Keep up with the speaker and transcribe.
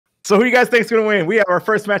So who you guys think's gonna win? We have our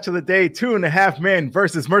first match of the day: 2.5 Men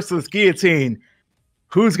versus Merciless Guillotine.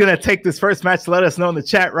 Who's gonna take this first match? Let us know in the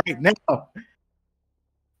chat right now.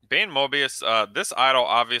 Bane Mobius, this idol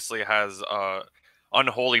obviously has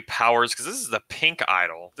unholy powers because this is the pink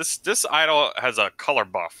idol. This idol has a color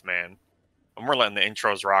buff, man. And we're letting the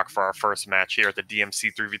intros rock for our first match here at the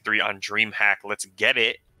DMC3v3 on DreamHack. Let's get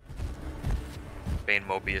it. Bane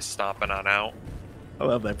Mobius stomping on out. I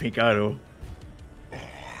love that pink idol.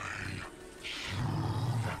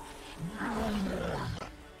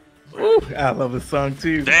 Ooh, I love the song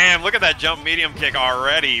too. Damn, look at that jump medium kick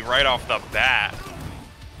already, right off the bat.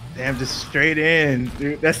 Damn, just straight in.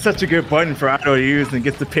 Dude, that's such a good button for Idol to use, and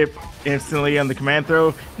gets the pip instantly on the command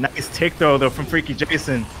throw. Nice tick throw though from Freaky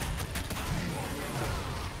Jason.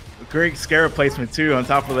 Great scare replacement too on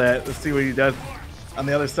top of that. Let's see what he does on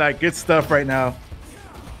the other side. Good stuff right now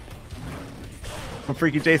from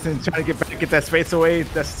Freaky Jason, trying to get that space away.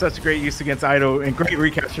 That's such a great use against Idol, and great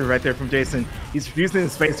recapture right there from Jason. He's using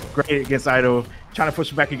his space great against Idol, trying to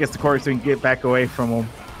push him back against the corner so he can get back away from him.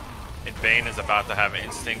 And Bane is about to have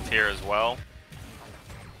instinct here as well.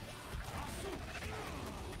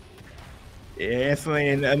 Yeah, instantly.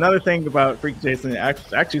 And another thing about Freaky Jason,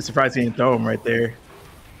 actually surprised he didn't throw him right there.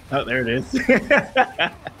 Oh, there it is.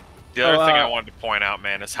 The other thing I wanted to point out,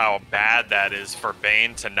 man, is how bad that is for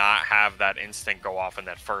Bane to not have that instinct go off in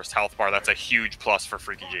that first health bar. That's a huge plus for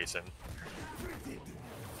Freaky Jason.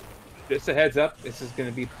 Just a heads up, this is going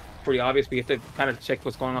to be pretty obvious. We have to kind of check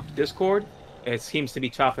what's going on with Discord. It seems to be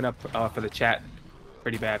chopping up for the chat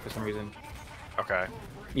pretty bad for some reason. Okay.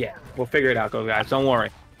 Yeah, we'll figure it out, guys. Don't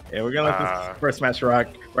worry. Yeah, we're going to let this first match rock.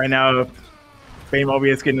 Right now, Bane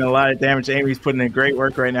Mobius getting a lot of damage. Amy's putting in great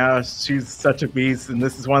work right now. She's such a beast, and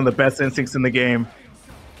this is one of the best instincts in the game.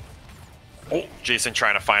 Oh, Jason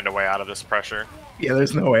trying to find a way out of this pressure. Yeah,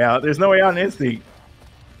 there's no way out. There's no way out in instinct.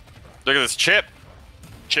 Look at this chip.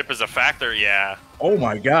 Chip is a factor, yeah. Oh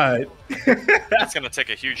my god. That's going to take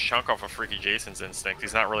a huge chunk off of Freaky Jason's instinct.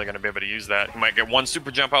 He's not really going to be able to use that. He might get one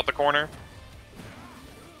super jump out the corner.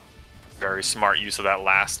 Very smart use of that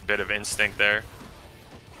last bit of instinct there.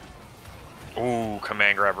 Ooh,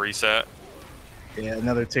 command grab reset. Yeah,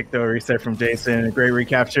 another tick though reset from Jason. A great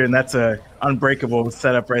recapture, and that's a unbreakable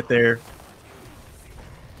setup right there.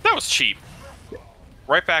 That was cheap.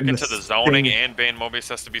 Right back into the zoning, and Bane Mobius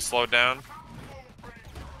has to be slowed down.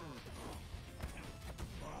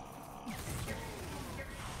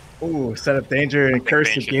 Ooh, set up danger and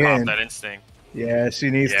curse again. That instinct. Yeah, she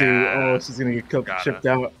needs to. Oh, she's gonna get killed, chipped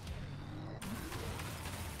out.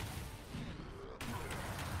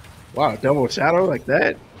 Wow, double shadow like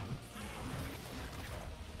that.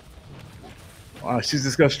 Wow, she's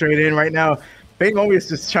just going straight in right now. Bane Mobius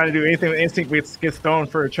just trying to do anything with instinct, gets thrown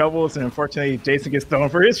for troubles, and unfortunately, Jason gets thrown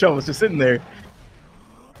for his troubles, just sitting there.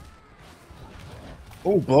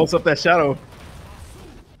 Oh, blows up that shadow.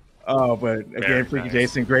 Oh, but again, Freaky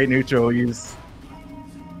Jason, great neutral use.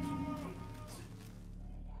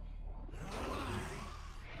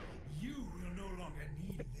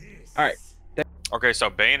 All right. Okay, so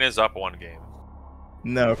Bane is up one game.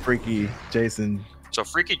 No, Freaky Jason. So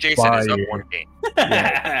Freaky Jason is up one game.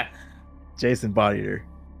 Yeah. Jason bodied her.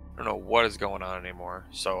 I don't know what is going on anymore.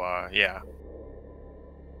 So, yeah.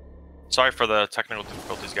 Sorry for the technical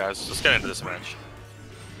difficulties, guys. Let's get into this match.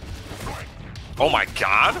 Oh my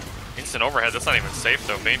god! Instant overhead. That's not even safe,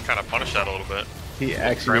 though. Bane kind of punished that a little bit. He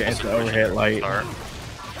actually got the overhead light.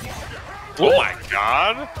 Oh my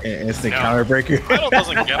god! Instant counter breaker. Idol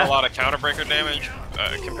doesn't get a lot of counter breaker damage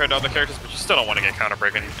compared to other characters, but you still don't want to get counter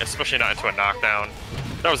breaking, especially not into a knockdown.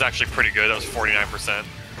 That was actually pretty good. That was 49%.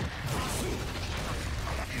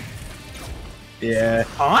 Yeah.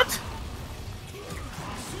 What?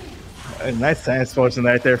 A nice time explosion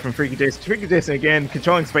right there from Freaky Jason. Freaky Jason again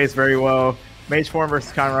controlling space very well. Mage form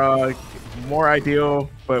versus Conra, more ideal,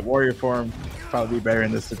 but warrior form probably be better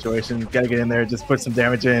in this situation. Gotta get in there, just put some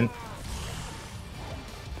damage in.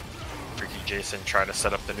 Jason trying to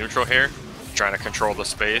set up the neutral here, trying to control the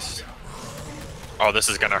space. Oh, this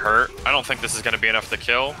is gonna hurt. I don't think this is gonna be enough to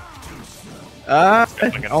kill.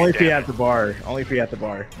 Only if he at the bar. Only if he at the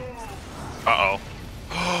bar. Uh-oh.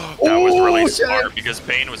 That was really smart because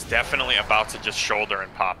Bane was definitely about to just shoulder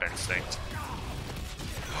and pop instinct.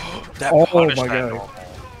 That punished that normal.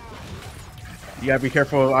 You gotta be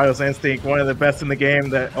careful of Idol's instinct. One of the best in the game.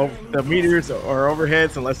 That the meters or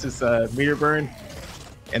overheads, unless it's meter burn.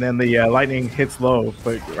 And then the lightning hits low,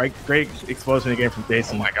 but great explosion again from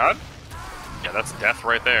Jason. Oh my god. Yeah, that's death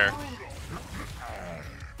right there.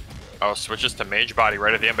 Oh, switches to Mage Body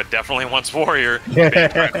right at the end, but definitely wants Warrior. Bane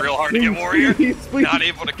tried real hard to get Warrior. Not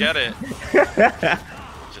able to get it.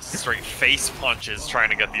 Just Straight face punches trying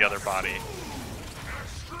to get the other body.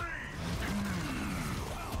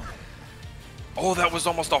 Oh, that was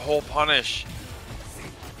almost a whole punish.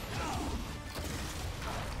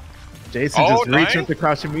 Jason just reaching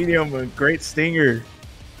across the medium, a great stinger.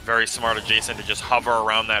 Very smart of Jason to just hover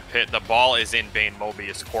around that pit. The ball is in Bane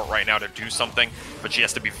Mobius' court right now to do something, but she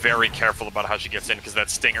has to be very careful about how she gets in because that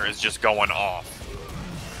stinger is just going off.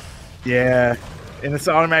 Yeah, and it's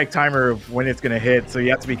an automatic timer of when it's going to hit, so you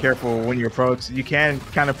have to be careful when you approach. You can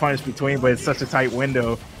kind of punish between, but it's such a tight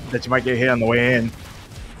window that you might get hit on the way in.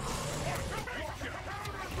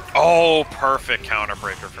 Oh, perfect counter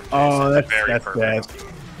breaker from Jason. Oh, that's perfect. death.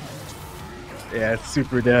 Yeah, it's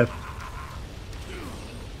super death.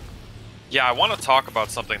 Yeah, I want to talk about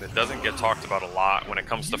something that doesn't get talked about a lot when it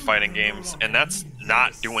comes to fighting games, and that's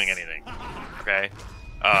not doing anything, okay?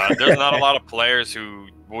 There's not a lot of players who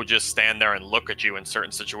will just stand there and look at you in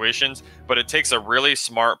certain situations, but it takes a really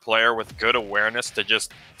smart player with good awareness to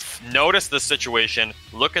just notice the situation,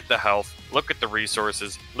 look at the health, look at the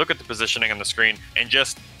resources, look at the positioning on the screen, and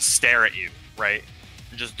just stare at you, right?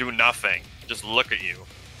 Just do nothing. Just look at you.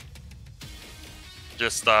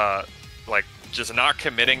 Just, just not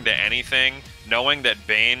committing to anything, knowing that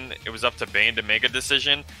Bane, it was up to Bane to make a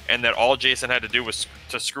decision, and that all Jason had to do was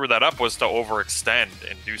to screw that up was to overextend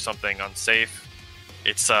and do something unsafe.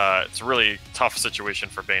 It's a really tough situation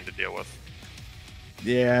for Bane to deal with.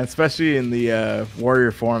 Yeah, especially in the warrior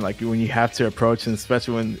form, like when you have to approach, and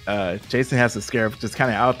especially when Jason has the Scarab just kind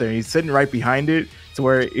of out there, and he's sitting right behind it, to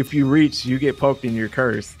where if you reach, you get poked in your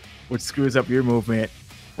curse, which screws up your movement.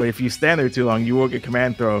 But if you stand there too long, you will get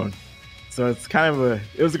command thrown. So it's kind of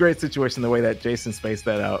it was a great situation the way that Jason spaced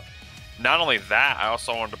that out. Not only that, I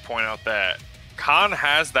also wanted to point out that Khan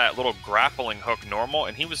has that little grappling hook normal,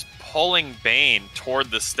 and he was pulling Bane toward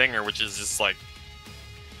the stinger, which is just like,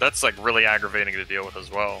 that's like really aggravating to deal with as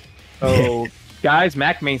well. Oh, guys,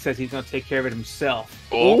 MacMain says he's going to take care of it himself.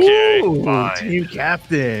 Okay, ooh, fine. Team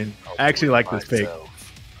captain. I actually like this pick.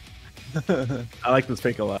 I like this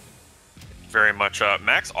pick a lot. Very much.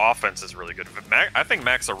 Mac's offense is really good. I think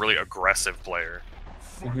Mac's a really aggressive player.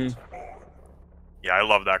 Mm-hmm. Yeah, I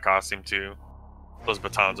love that costume too. Those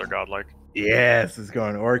batons are godlike. Yes, it's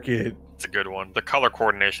going Orchid. It's a good one. The color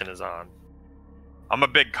coordination is on. I'm a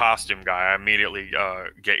big costume guy. I immediately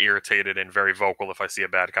get irritated and very vocal if I see a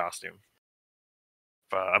bad costume.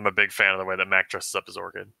 I'm a big fan of the way that Mac dresses up as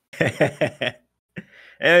Orchid.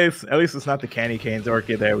 At least it's not the Candy Canes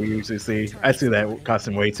Orchid that we usually see. I see that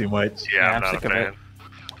costume way too much. Yeah, I'm not a fan.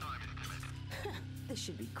 This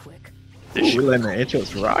should be quick. Ooh, we're letting the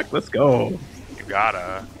intros rock. Let's go. You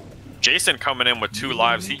gotta. Jason coming in with 2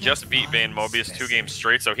 lives. He just beat Bane Mobius 2 games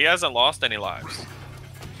straight, so he hasn't lost any lives.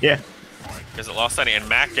 Yeah. He hasn't lost any. And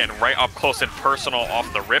Mac getting right up close and personal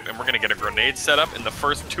off the rip, and we're gonna get a grenade set up in the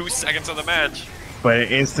first 2 seconds of the match. But an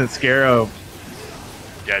instant Scarab.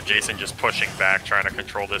 Yeah, Jason just pushing back, trying to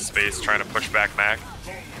control this space, trying to push back Mac.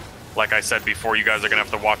 Like I said before, you guys are going to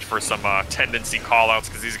have to watch for some tendency callouts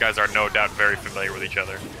because these guys are no doubt very familiar with each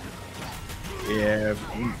other. Yeah.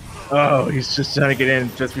 Oh, he's just trying to get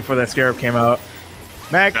in just before that Scarab came out.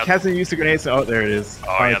 Mac hasn't used the grenades. Oh, there it is.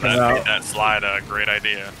 Oh, yeah, that made that slide a great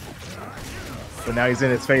idea. But now he's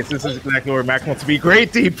in his face. This is exactly where Mac wants to be.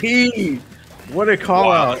 Great DP! What a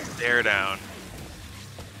call out. Stare down.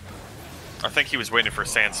 I think he was waiting for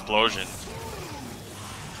Sandsplosion.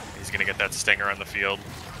 He's gonna get that stinger on the field.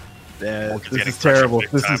 Yeah, this is terrible.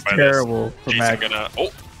 This is terrible for Mac. Oh,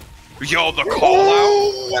 yo, the call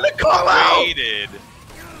out! What a call out!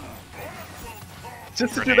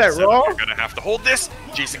 Just to do that raw? You're gonna have to hold this.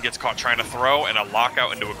 Jason gets caught trying to throw, and a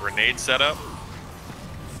lockout into a grenade setup.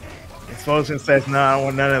 Explosion says, no, I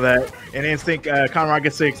want none of that. And instinct, Conrad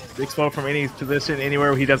gets to explode from any position, anywhere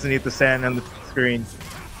where he doesn't need to stand on the screen.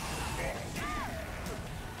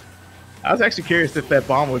 I was actually curious if that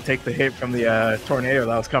bomb would take the hit from the tornado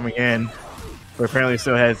that was coming in. But apparently it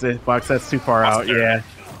still has it. Box, that's too far out. Yeah.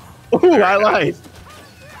 Ooh, I lied.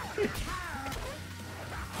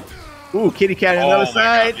 Ooh, kitty cat on the other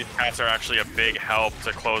side. God, these cats are actually a big help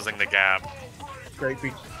to closing the gap. Great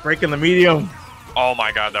breaking the medium. Oh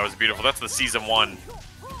my god, that was beautiful. That's the season 1.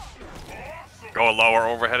 Go lower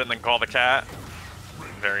overhead and then call the cat.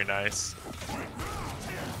 Very nice.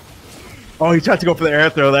 Oh, he tried to go for the air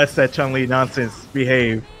throw. That's that Chun-Li nonsense.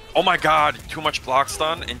 Behave. Oh my god, too much block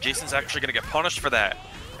stun, and Jason's actually going to get punished for that.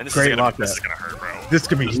 And this Great is going to hurt, bro. This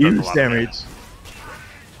could be huge damage.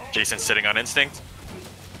 Jason's sitting on instinct.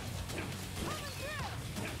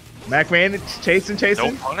 MacMan chasing.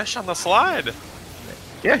 No punish on the slide.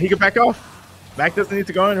 Yeah, he can back off. Mac doesn't need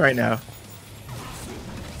to go in right now.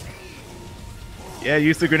 Yeah,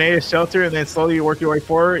 use the grenade as shelter and then slowly work your way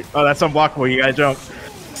forward. Oh, that's unblockable. You gotta jump.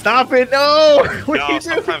 Stop it! No! What are No, you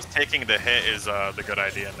doing? sometimes taking the hit is the good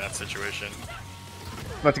idea in that situation.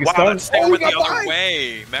 About to get Wow, stunned. that stinger Oh, went he the got other by.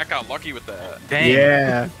 way. Matt got lucky with that. Dang.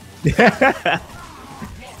 Yeah.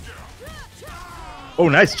 Oh,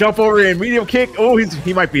 nice jump over and medium kick. Oh,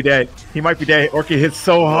 he might be dead. He might be dead. Orchid hits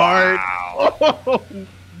so hard. Wow. Oh,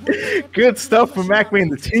 good stuff from MacMan.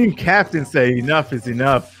 The team captain said enough is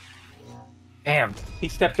enough. Damn. He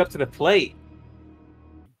stepped up to the plate.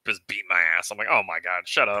 Just beat my ass. I'm like, oh my god,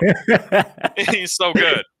 shut up. He's so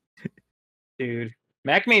good. Dude.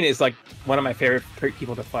 MacMan is like one of my favorite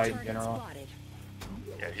people to fight in general.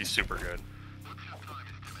 Yeah, he's super good.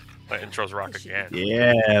 That intro's rock again.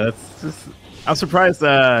 Yeah, that's just. I'm surprised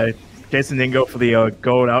Jason didn't go for the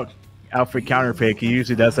gold outfit counter pick. He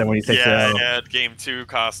usually does that when he takes Yeah, it out. yeah, game 2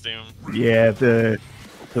 costume. Yeah, the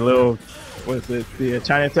little, what is it? The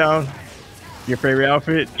Chinatown. Your favorite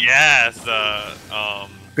outfit? Yes,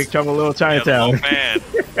 Big Trouble in Little yeah, the Chinatown. little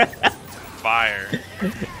fan. Fire.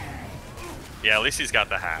 Yeah, at least he's got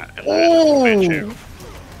the hat. And Oh! the Banjo.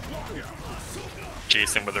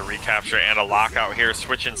 Jason with a recapture and a lockout here,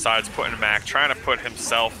 switching sides, putting Mac, trying to put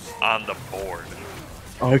himself on the board.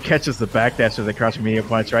 Oh, he catches the backdash with the crouching medium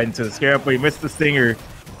punch right into the scarab, but he missed the stinger.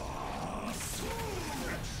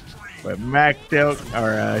 But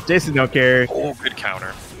Jason don't care. Oh, good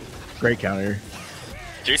counter. Great counter.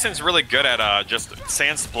 Jason's really good at just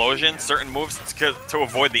Sandsplosion, certain moves to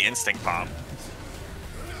avoid the instinct pop.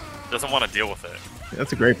 Doesn't want to deal with it.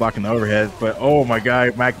 That's a great block in the overhead, but oh my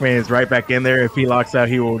god, MacMan is right back in there. If he locks out,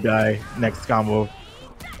 he will die next combo.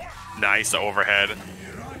 Nice overhead.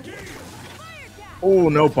 Oh,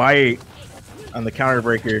 no bite on the counter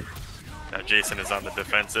breaker. Now Jason is on the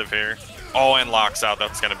defensive here. Oh, and locks out.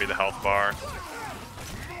 That's going to be the health bar.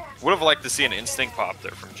 Would have liked to see an instinct pop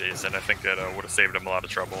there from Jason. I think that would have saved him a lot of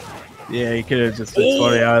trouble. Yeah, he could have just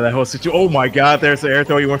exploded out of that whole situation. Oh my god, there's the air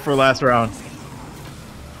throw he went for last round.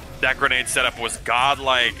 That grenade setup was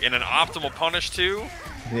godlike in an optimal punish too.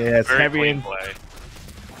 Yeah, it's Very heavy clean and play.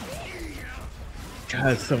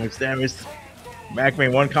 God, so much damage.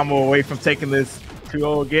 MacMan one combo away from taking this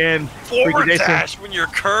 2-0 again. Forward Jason. dash when you're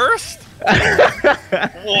cursed?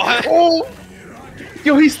 What? Oh!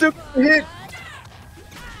 Yo, he still hit.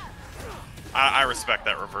 I respect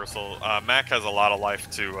that reversal. Mac has a lot of life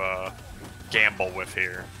to gamble with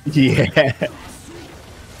here. Yeah.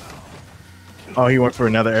 Oh, he went for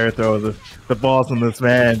another air throw. The balls on this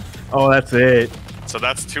man. Oh, that's it. So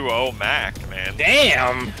that's 2-0 Mac, man.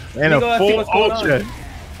 Damn. And a full ultra.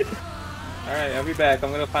 Alright, I'll be back.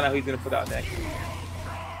 I'm gonna find out who he's gonna put out next.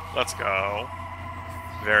 Let's go.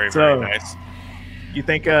 Very, So- very nice. You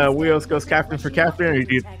think Wheels goes captain for captain, or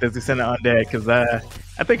does he send it undead? Because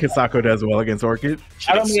I think Hisako does well against Orchid.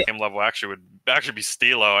 I don't The mean- same level actually would be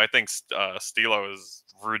Stilo. I think Stilo is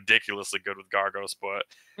ridiculously good with Gargos, but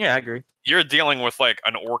Yeah, I agree. you're dealing with like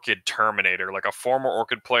an Orchid Terminator, like a former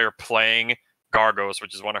Orchid player playing Gargos,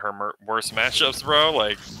 which is one of her worst matchups, bro.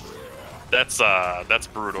 Like that's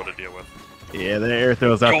brutal to deal with. Yeah, the air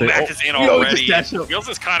throws out Yo, there. Mac is in yo, already. just dash up. Wheels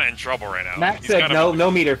is kind of in trouble right now. Max He's said kinda-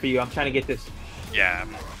 no meter for you. I'm trying to get this. Yeah,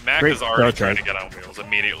 Mac Great is already start, trying guys. to get on Wheels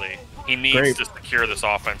immediately. He needs Great. to secure this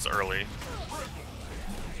offense early.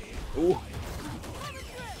 Ooh.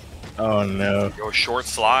 Oh no. Go short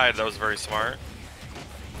slide. That was very smart.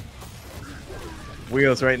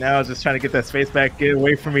 Wheels right now is just trying to get that space back. Get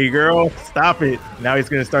away from me, girl. Stop it. Now he's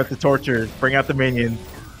going to start the torture. Bring out the minions.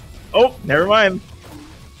 Oh, never mind.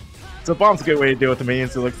 So bomb's a good way to deal with the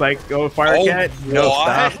minions, it looks like. Go Firecat. No,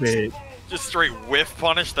 what? stop it. Just straight whiff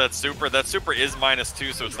punish that super. That super is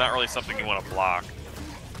 -2, so it's not really something you want to block.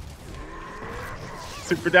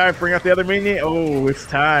 Super dive. Bring out the other minion. Oh, it's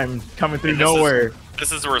time. Coming through And this is- nowhere.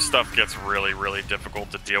 This is where stuff gets really, really difficult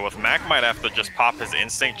to deal with. Mac might have to just pop his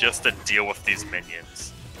instinct just to deal with these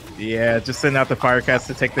minions. Yeah, just send out the Firecats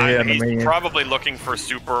to take the hit on the He's minion. probably looking for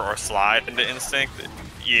super or slide into instinct.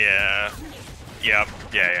 Yeah. Yep.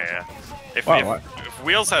 Yeah. If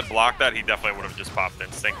Wheels had blocked that, he definitely would have just popped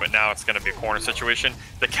instinct, but now it's going to be a corner situation.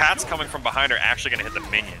 The cats coming from behind are actually going to hit the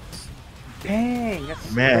minions. Dang,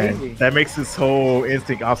 that's Man, crazy. that makes his whole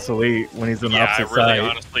instinct obsolete when he's on the Yeah, I opposite really side.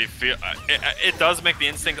 honestly feel it does make the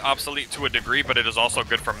instinct obsolete to a degree, but it is also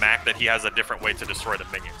good for Mac that he has a different way to destroy the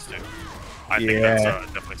minions too. I think that's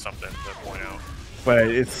definitely something to point out. But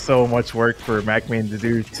it's so much work for MacMan to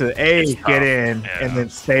do to It's tough, get in yeah. and then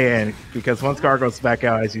stay in, because once Gar goes back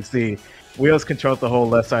out, as you see, Wheels controls the whole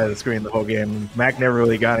left side of the screen the whole game. Mac never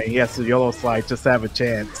really got it. He has to YOLO slide just to have a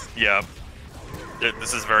chance. Yeah,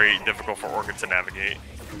 this is very difficult for Orchid to navigate.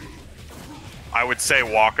 I would say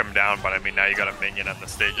walk him down, but I mean, now you got a minion on the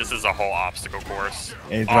stage. This is a whole obstacle course.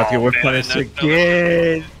 And he's about to get whip punished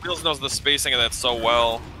again. Wheels knows the spacing of that so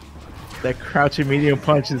well. That crouching medium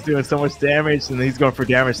punch is doing so much damage, and he's going for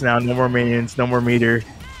damage now. No more minions, no more meter.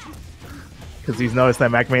 Because he's noticed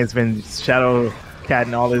that MacMan's been shadow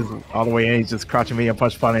catting all the way in. He's just crouching medium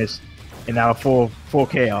punch punish, and now full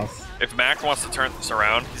chaos. If Mac wants to turn this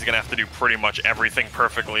around, he's gonna have to do pretty much everything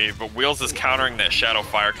perfectly. But Wheels is countering that shadow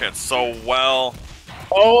fire cat so well.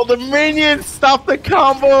 Oh, the minions! Stop the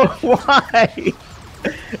combo! Why?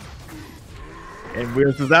 And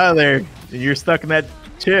Wheels is out of there, and you're stuck in that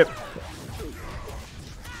chip.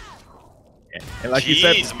 And like you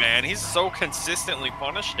said, man, he's so consistently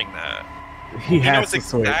punishing that. He knows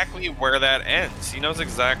exactly where that ends. He knows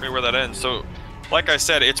exactly where that ends. So, like I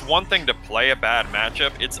said, it's one thing to play a bad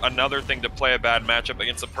matchup. It's another thing to play a bad matchup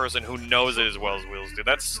against a person who knows it as well as Wheels do.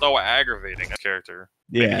 That's so aggravating. That character.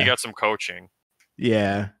 Yeah, maybe he got some coaching.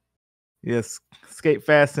 Yeah, yes, skate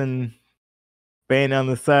fast and Bane on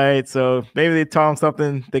the side. So maybe they taught him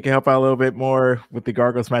something. They can help out a little bit more with the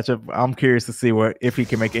Gargoyles matchup. I'm curious to see if he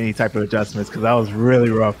can make any type of adjustments, because that was really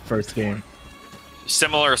rough first game.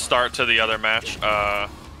 Similar start to the other match.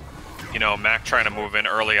 You know, Mac trying to move in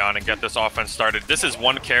early on and get this offense started. This is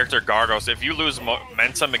one character, Gargoyles. If you lose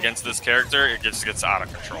momentum against this character, it just gets out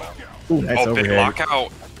of control. Ooh, nice big overhead.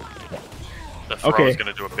 lockout. The throw is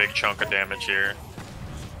going to do a big chunk of damage here.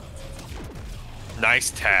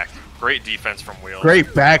 Nice tack. Great defense from Wheels. Great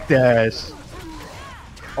backdash.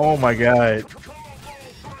 Oh my god.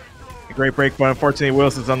 A great break, but unfortunately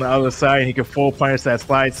Wheels is on the other side and he can full punish that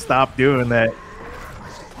slide. Stop doing that.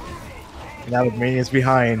 Now the minion's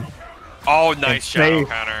behind. Oh, nice shadow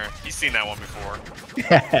counter. He's seen that one before.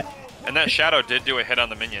 Yeah. And that shadow did do a hit on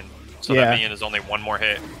the minion. So that minion is only one more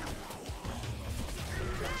hit.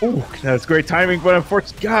 Ooh, that's great timing, but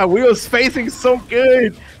unfortunately, God, Wheels spacing so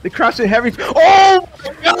good. The crouching heavy. Oh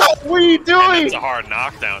my God, what are you doing? It's a hard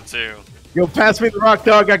knockdown too. Yo, pass me the rock,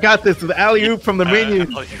 dog. I got this. The alley oop from the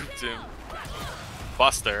minion.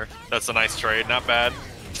 Buster. That's a nice trade. Not bad.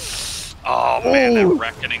 Oh man, that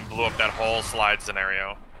Reckoning blew up that whole slide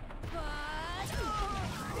scenario.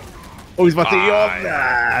 Oh, he's about to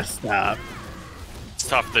nah, stop. It's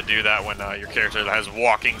tough to do that when your character has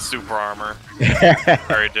walking super armor.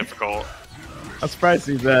 Very difficult. I'm surprised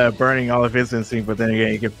he's burning all of his instinct, but then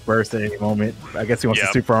again, he could burst at any moment. I guess he wants the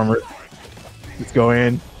super armor. Let's go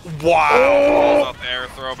in. Wow! Oh! Out the air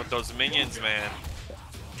throw, but those minions, man.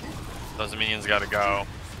 Those minions gotta go.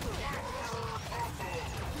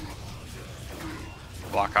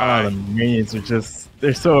 Block high. Oh, the minions are just,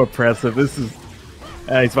 they're so oppressive. This is,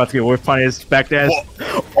 he's about to get whiff punished, backdash.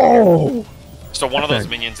 Oh! So one of those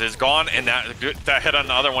minions is gone, and that hit on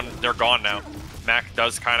the other one, they're gone now. Mac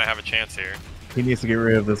does kind of have a chance here. He needs to get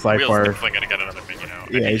rid of this life bar. Wheels definitely going to get another minion out.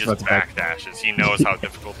 Yeah, and he he's just about to backdashes. He knows how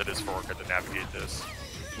difficult it is for Orca to navigate this.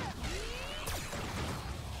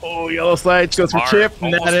 Oh, yellow slide goes for chip.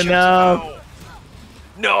 Not enough.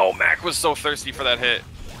 No, Mac was so thirsty for that hit.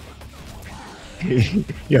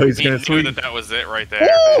 Yo, he's going to sweep. He knew that was it right there.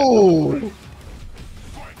 Ooh!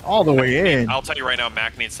 All the way in. I'll tell you right now,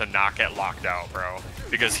 Mac needs to not get locked out, bro.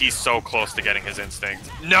 Because he's so close to getting his instinct.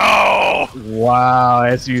 No! Wow,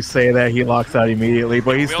 as you say that, he locks out immediately,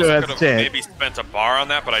 but he still has a chance. Maybe spent a bar on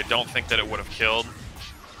that, but I don't think that it would have killed.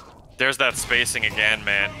 There's that spacing again,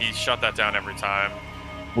 man. He shut that down every time.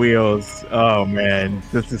 Wheels. Oh, man.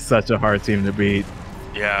 This is such a hard team to beat.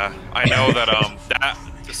 Yeah, I know that,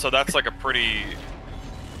 so that's like a pretty...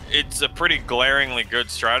 It's a pretty glaringly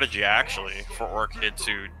good strategy, actually, for Orchid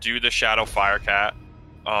to do the Shadow Firecat.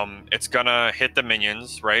 It's gonna hit the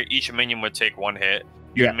minions, right? Each minion would take one hit.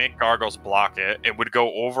 You would make Gargoyles block it. It would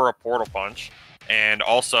go over a Portal Punch. And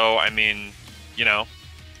also, I mean, you know,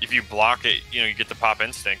 if you block it, you know, you get the Pop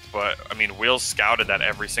Instinct. But, I mean, Wheels scouted that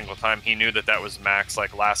every single time. He knew that that was Mac's,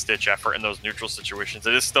 like, last-ditch effort in those neutral situations.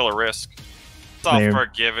 It is still a risk. I'll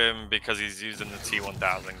forgive him because he's using the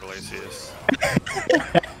T1000 Glacius.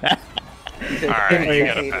 Alright, you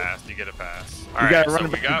get a pass. You get a pass. Alright, so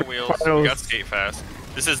we got Wheels, we got Skate Fast.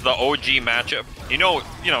 This is the OG matchup. You know,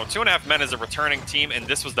 2.5 Men is a returning team, and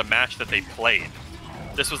this was the match that they played.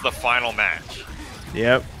 This was the final match.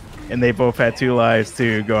 Yep, and they both had 2 lives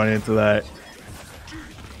too going into that.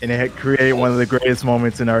 And it had created one of the greatest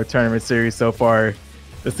moments in our tournament series so far.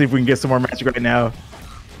 Let's see if we can get some more magic right now.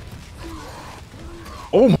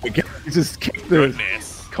 Oh my God! He just kicked the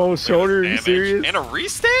cold shoulder. Are you serious? And a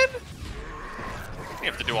restand? You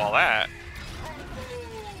have to do all that.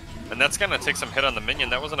 And that's gonna take some hit on the minion.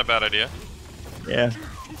 That wasn't a bad idea. Yeah.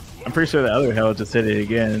 I'm pretty sure the other hell just hit it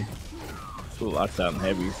again. Ooh, locks out in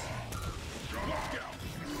heavies.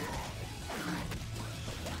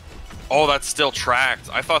 Oh, that's still tracked.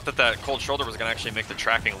 I thought that cold shoulder was gonna actually make the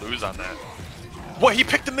tracking lose on that. What? He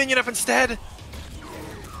picked the minion up instead.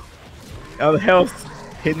 Oh, the health.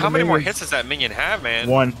 Hitting How the many more minions. hits does that minion have, man?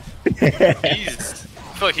 1. Jeez.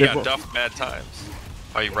 I feel like he got duffed mad times.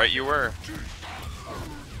 Oh, you right you were.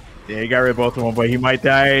 Yeah, he got rid of both of them, but he might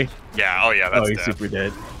die. Yeah, oh yeah, that's Oh, he's dead. super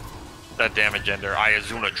dead. That damage ender,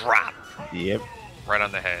 Ayazuna drop. Yep. Right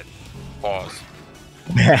on the head. Pause.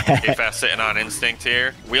 K-Fast sitting on instinct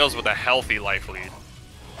here. Wheels with a healthy life lead.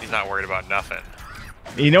 He's not worried about nothing.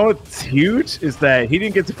 You know what's huge is that he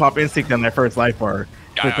didn't get to pop instinct on that first life bar.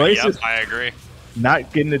 Yep, I agree.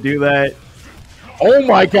 Not getting to do that. Oh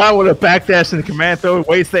my god, what a backdash in the command throw.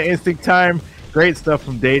 Waste that instinct time. Great stuff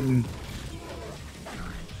from Dayton.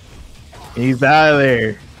 He's out of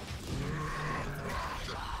there.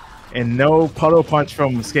 And no puddle punch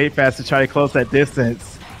from Skate Fast to try to close that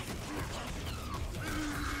distance.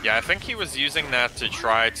 Yeah, I think he was using that to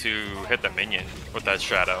try to hit the minion with that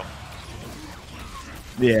shadow.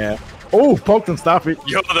 Yeah. Oh, poked him, stop it.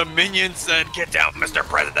 Yo, the minion said, "Get down, Mr.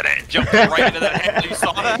 President," and jumped right into that hand. You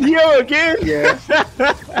saw that? Yo, again? Yeah.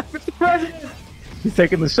 Mr. President! He's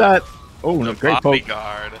taking the shot. Oh, The great poke.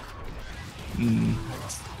 bodyguard. Mm.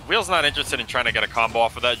 Wheel's not interested in trying to get a combo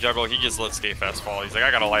off of that juggle. He just let Skate Fast fall. He's like,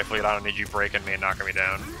 I got a life lead. I don't need you breaking me and knocking me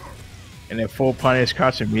down. And then full punish,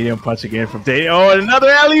 crouching medium punch again from Dayton. Oh, and another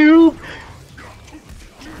alley-oop!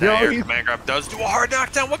 That air he's- command grab does do a hard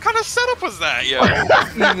knockdown. What kind of setup was that, yo?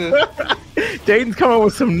 Dayton's coming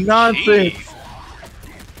with some nonsense. Jeez.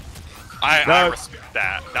 I respect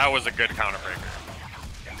that. That was a good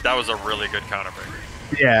counterbreaker. That was a really good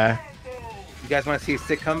counterbreaker. Yeah, You guys want to see a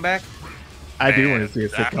sick comeback? I do Man, want to see a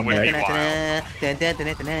sick that would be comeback.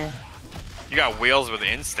 wild. You got Wheels with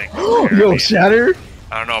instinct. over here. I Yo, mean, Shatter!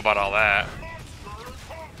 I don't know about all that.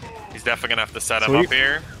 He's definitely gonna have to set him Sweet. up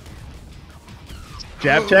here.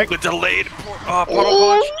 Jab check. The delayed puddle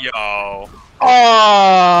punch. Yo.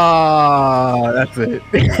 Oh, that's it.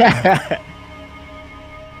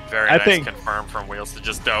 Very I nice think- confirm from Wheels to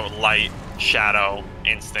just go light, shadow,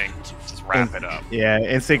 instinct. Just wrap it up. Yeah,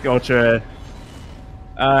 Instinct Ultra.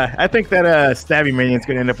 I think that Stabby Minion's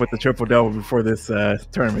gonna end up with the triple double before this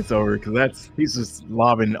tournament's over because he's just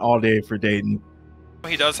lobbing all day for Dayton.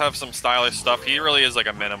 He does have some stylish stuff. He really is like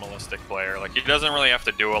a minimalistic player. Like, he doesn't really have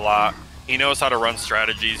to do a lot. He knows how to run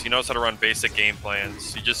strategies. He knows how to run basic game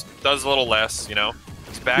plans. He just does a little less, you know?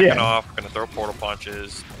 He's backing off, gonna throw portal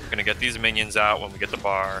punches, gonna get these minions out when we get the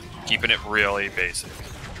bar, keeping it really basic.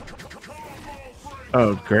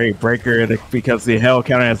 Oh, great breaker because the hell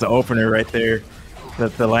counted as the opener right there.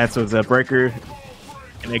 That the lance was a breaker,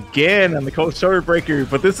 and again on the cold shoulder breaker.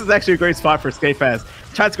 But this is actually a great spot for Skate Fast.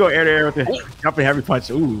 Tries to go air to air with the jumping heavy punch.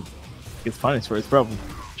 Ooh, gets punished for his problem.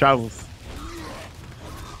 Travels.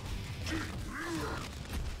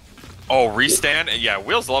 Oh, restand? Yeah,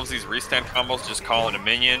 Wheels loves these restand combos, just calling a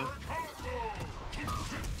minion.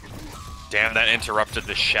 Damn, that interrupted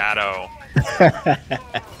the shadow.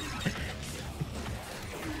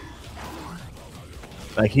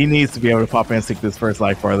 Like, he needs to be able to pop instinct this first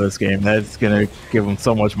life bar of this game. That's gonna give him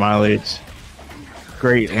so much mileage.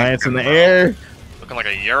 Great lance in the air. Looking like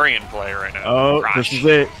a Urian play right now. Oh, Gosh. this is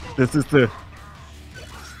it. This is the.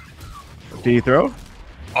 Did he throw?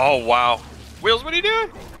 Oh, wow. Wheels, what are you doing?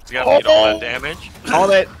 You gotta need all that damage. All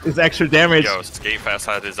that is extra damage. Yo, Skate Fast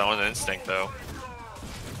had his own instinct, though.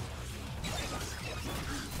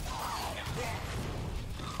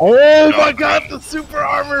 Oh my god, the super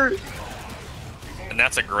armor! And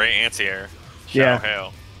that's a great anti-air. Yeah. Shadow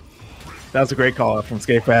Hail. That was a great call out from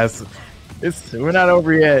Skate Fast. We're not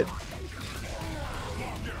over yet.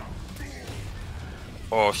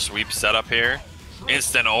 Oh, sweep setup here.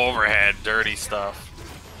 Instant overhead, dirty stuff.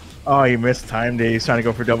 Oh, he missed time day. He's trying to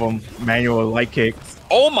go for double manual light kicks.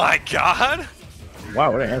 Oh my god!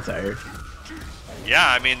 Wow, what an anti-air. Yeah,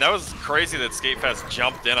 I mean, that was crazy that Skate Fast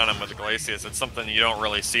jumped in on him with Glacius. It's something you don't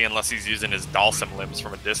really see unless he's using his Dhalsim limbs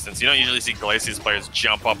from a distance. You don't usually see Glacius players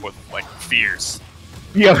jump up with, like, fierce.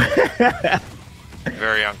 Yeah.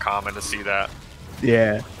 Very uncommon to see that.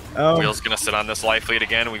 Yeah. Wheel's gonna sit on this life lead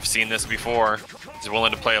again. We've seen this before. He's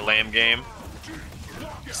willing to play a lame game.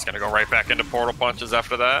 He's gonna go right back into portal punches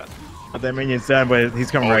after that. That minion's done, but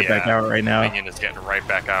he's coming right back out right now. Minion is getting right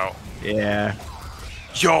back out. Yeah.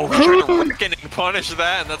 Yo, he's trying to reckon and punish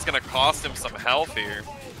that, and that's gonna cost him some health here.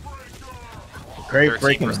 Great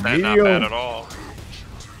breaking the 13%, not video. bad at all.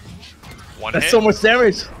 One That's hit. so much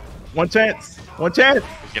damage. One chance. One chance.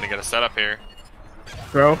 He's gonna get a setup here.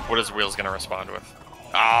 Bro. What is Wheels gonna respond with?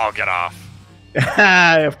 Oh, get off.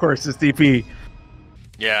 Of course, it's DP.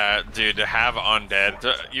 Yeah, dude, to have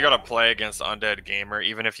Undead, you gotta play against Undead Gamer,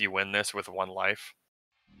 even if you win this with one life.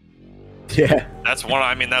 Yeah. That's one.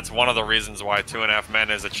 I mean, that's one of the reasons why 2.5 Men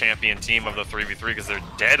is a champion team of the 3v3 because they're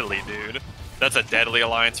deadly, dude. That's a deadly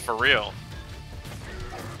alliance for real.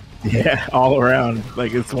 Yeah, all around.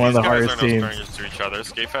 Like, it's one of the hardest teams. teams. These guys are no strangers to each other.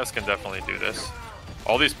 Skatefest can definitely do this.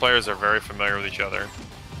 All these players are very familiar with each other.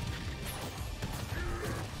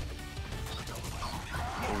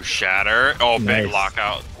 Ooh, Shatter. Oh, Nice. big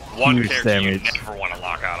lockout. One Huge character damage. you never want to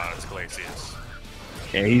lock out on is Glacius.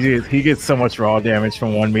 Yeah, he gets so much raw damage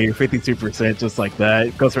from 1 meter, 52% just like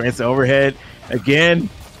that. Goes for instant overhead. Again.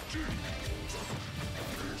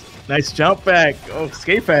 Nice jump back. Oh,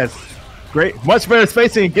 skate fast. Great. Much better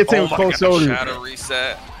spacing. Gets him with close shoulder. Shatter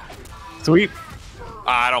reset. Sweep.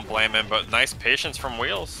 I don't blame him, but nice patience from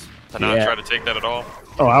Wheels to not try to take that at all.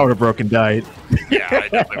 Oh, I would have broken died. Yeah, I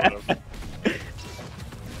definitely would have.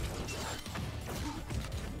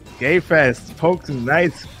 Skate fast. Pokes him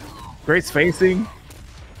nice. Great spacing.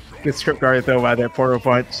 Good strip guard though by that portal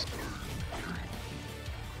punch.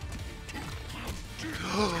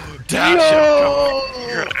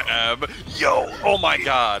 Yo! Oh my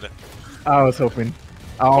god. I was hoping.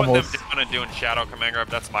 I Putting almost. them down and doing shadow command grab,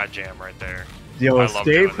 that's my jam right there. Yo, I love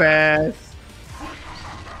stay doing fast.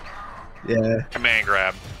 Yeah. Command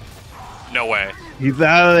grab. No way. He's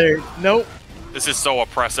out of there. Nope. This is so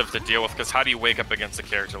oppressive to deal with, because how do you wake up against a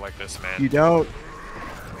character like this, man? You don't.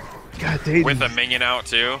 God damn. With a minion out,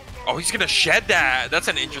 too. Oh, he's gonna shed that. That's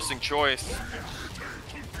an interesting choice.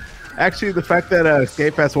 Actually, the fact that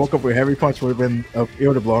Skate Fast woke up with Heavy Punch would have been, it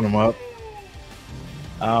would have blown him up.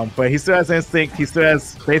 But he still has Instinct. He still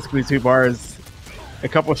has basically 2 bars. A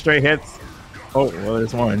couple straight hits. Oh, well,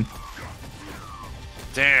 there's one.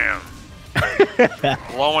 Damn.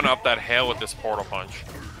 Blowing up that hail with this portal punch.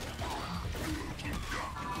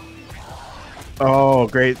 Oh,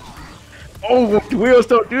 great. Oh, Wheels,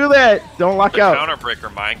 don't do that. Don't lock The out.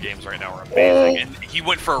 counterbreaker mind games right now are amazing. And he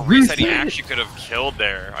went for a reset. He actually could have killed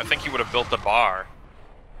there. I think he would have built the bar.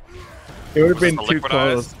 It would have been Was too it the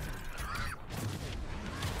close.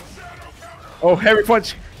 Oh, Heavy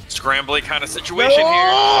Punch. Scrambly kind of situation here.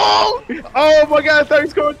 Oh my god, I thought he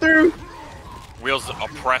was going through. Wheels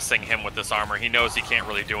oppressing him with this armor. He knows he can't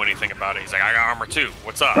really do anything about it. He's like, I got armor too.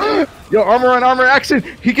 What's up? Yo, armor on armor action.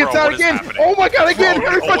 He gets Bro, out what is again. happening? Oh my god, again. Bro,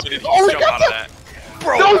 Heavy Punch. did he Oh, he jump got out of that. that?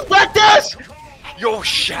 Bro, No, back dash. yo,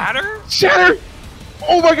 Shatter? Shatter.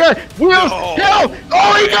 Oh my god. Wheels. No Hell.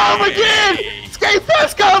 Oh, he got him way. again. Skate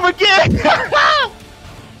Fast got him again.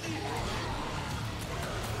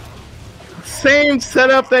 Same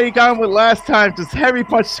setup that he got him with last time. Just Heavy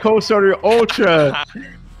Punch, cold shoulder, ultra.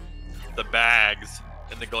 The bags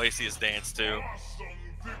and the Glacius dance too.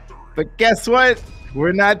 But guess what?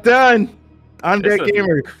 We're not done. Undead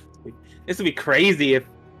Gamer. This would be crazy if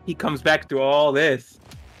he comes back through all this.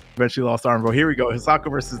 Eventually lost arm, but here we go.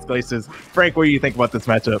 Hisako versus Glacius. Frank, what do you think about this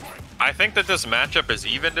matchup? I think that this matchup is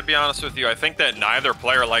even, to be honest with you. I think that neither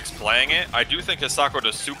player likes playing it. I do think Hisako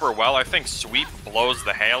does super well. I think Sweep blows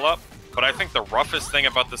the hail up. But I think the roughest thing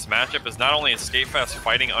about this matchup is not only is Skatefast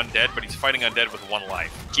fighting Undead, but he's fighting Undead with 1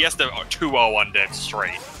 life. He has to 2-0 Undead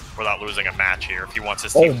straight without losing a match here if he wants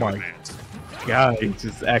his team to advance. God, he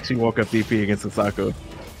just actually woke up DP against Hisako.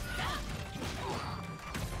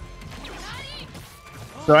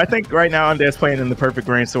 So I think right now Undead's playing in the perfect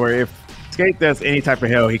range, so where if Skate does any type of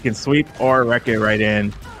hail, he can sweep or wreck it right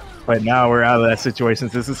in. But now we're out of that situation.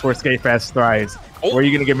 This is where Skate Fast thrives. Oh. Where are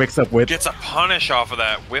you going to get mixed up with? Gets a punish off of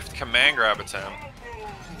that whiffed command grab attempt.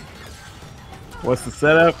 What's the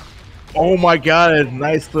setup? Oh my god, a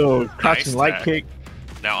nice little crouching Nice light tag. kick.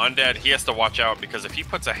 Now Undead, he has to watch out because if he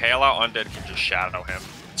puts a hail out, Undead can just shadow him.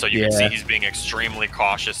 So you can see he's being extremely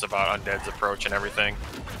cautious about Undead's approach and everything.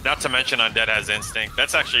 Not to mention Undead has Instinct.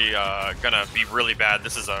 That's actually gonna be really bad.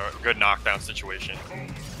 This is a good knockdown situation.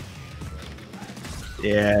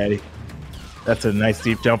 Yeah, that's a nice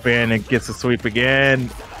deep jump in and gets a sweep again.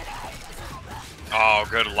 Oh,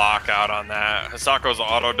 good lockout on that. Hisako's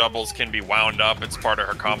auto doubles can be wound up. It's part of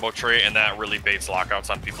her combo tree, and that really baits lockouts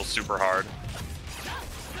on people super hard.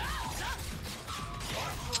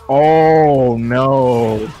 Oh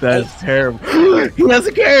no, that's terrible. He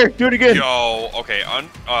doesn't care. Do it again. Yo, okay.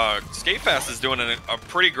 Skatefast is doing a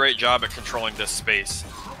pretty great job at controlling this space.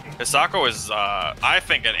 Hisako is, I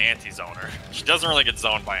think, an anti-zoner. She doesn't really get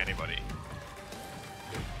zoned by anybody.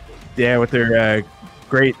 Yeah, with their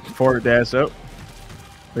great forward dash. Oh,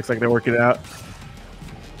 looks like they're working it out.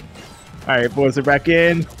 All right, boys are back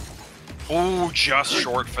in. Ooh, just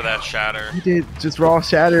short for that shatter. He did just raw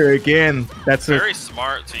shatter again. That's Very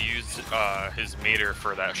smart to use his meter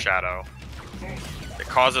for that shadow. It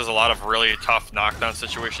causes a lot of really tough knockdown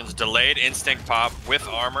situations. Delayed instinct pop with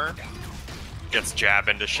armor. Gets jab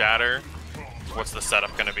into shatter. what's the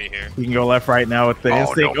setup going to be here. He can go left, right now with the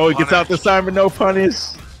instinct. No he gets out this time, but no punish.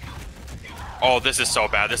 Oh, this is so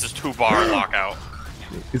bad. This is 2-bar lockout.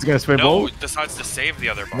 He's gonna spin both. No, decides to save the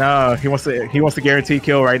other bar. No, he wants to guarantee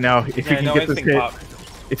kill right now. If he can get this hit,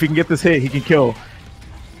 if he can get this hit, he can kill.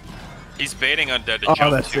 He's baiting Undead to Oh,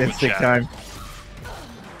 jump that's to instinct time.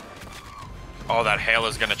 Oh, that hail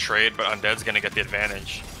is gonna trade, but Undead's gonna get the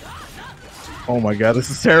advantage. Oh my god, this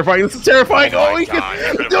is terrifying. This is terrifying. Oh, he God,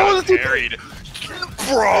 gets carried.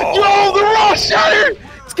 Bro! Yo, the raw shatter!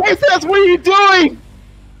 Skyfast, what are you doing?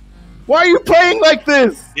 Why are you playing like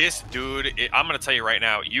this? This dude, I'm gonna tell you right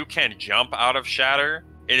now, you can jump out of Shatter.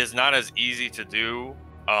 It is not as easy to do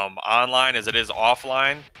online as it is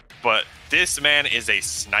offline, but this man is a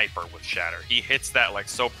sniper with Shatter. He hits that like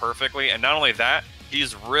so perfectly, and not only that,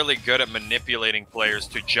 he's really good at manipulating players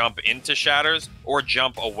to jump into Shatters or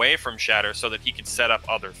jump away from Shatter so that he can set up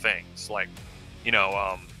other things like, you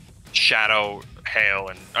know, Shadow Hail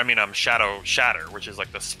and Shadow Shatter, which is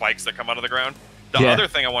like the spikes that come out of the ground. The other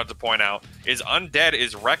thing I wanted to point out is Undead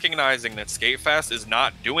is recognizing that Skatefast is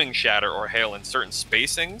not doing Shatter or Hail in certain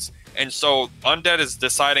spacings, and so Undead is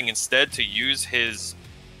deciding instead to use his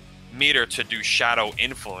meter to do Shadow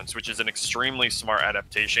Influence, which is an extremely smart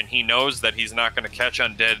adaptation. He knows that he's not going to catch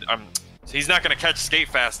Undead, he's not going to catch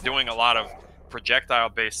Skatefast doing a lot of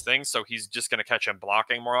projectile-based things, so he's just going to catch him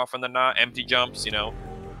blocking more often than not, empty jumps, you know.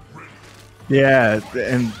 Yeah,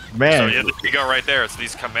 and man. So yeah, there you go right there. It's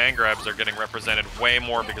these command grabs are getting represented way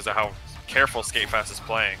more because of how careful Skatefast is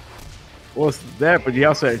playing. Well, it's that, but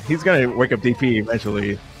he's gonna wake up DP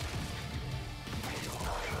eventually.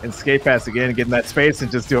 And Skatefast again, getting that space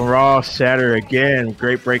and just doing raw shatter again.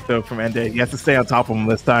 Great break though from Undead. He has to stay on top of him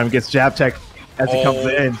this time. Gets jab check as he comes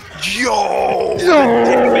in. Yo! The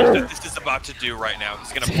damage that this is about to do right now.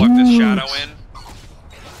 He's gonna plug this shadow in.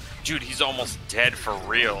 Dude, he's almost dead for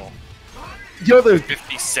real. Yo, the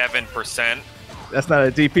 57%. That's not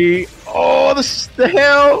a DP. Oh, the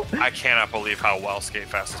hell! I cannot believe how well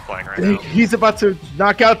Skatefast is playing right now. He's about to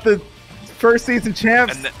knock out the first season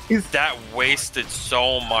champs. And that wasted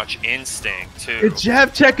so much instinct too. The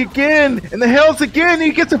jab check again, and the hells again.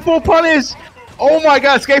 He gets a full punish. Oh my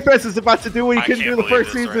God, Skatefast is about to do what he couldn't do the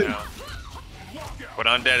first season. Right, but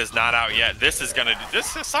Undead is not out yet. This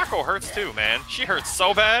Sako hurts too, man. She hurts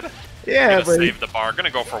so bad. Yeah, but save the bar. Gonna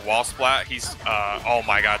go for wall splat. He's oh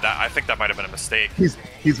my God, I think that might have been a mistake. He's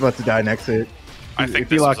about to die next hit. I think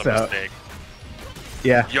this was a mistake.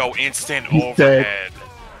 Yeah. Yo, instant overhead.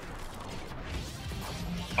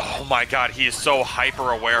 Oh my God, he is so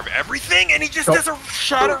hyper aware of everything, and he just does a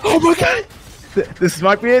shatter. Oh my God. This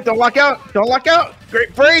might be it. Don't lock out. Don't lock out.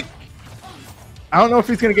 Great break. I don't know if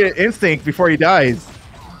he's gonna get an instinct before he dies.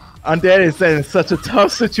 Undead is in such a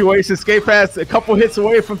tough situation. Skatefast a couple hits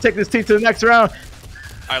away from taking his team to the next round.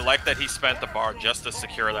 I like that he spent the bar just to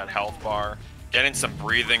secure that health bar, getting some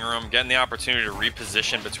breathing room, getting the opportunity to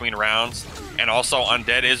reposition between rounds, and also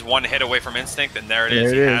Undead is one hit away from instinct, and there it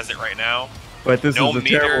is. He has it right now. But this no is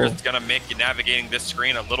meter is gonna make you navigating this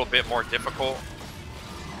screen a little bit more difficult.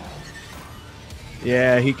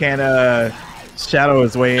 Yeah, he can't shadow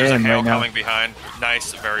his way in right now. Coming behind.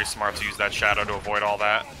 Nice, very smart to use that shadow to avoid all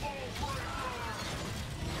that.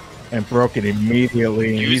 And broke it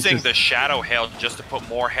immediately. Using the shadow hail just to put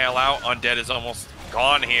more hail out. Undead is almost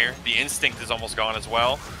gone here. The instinct is almost gone as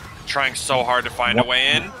well. Trying so hard to find a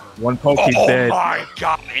way in. One poke, he's dead. Oh my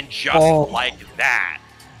God! And just like that,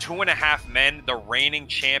 2.5 men, the reigning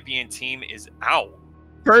champion team is out.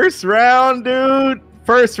 First round, dude.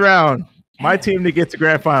 First round. My team to get to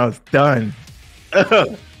grand finals. Done.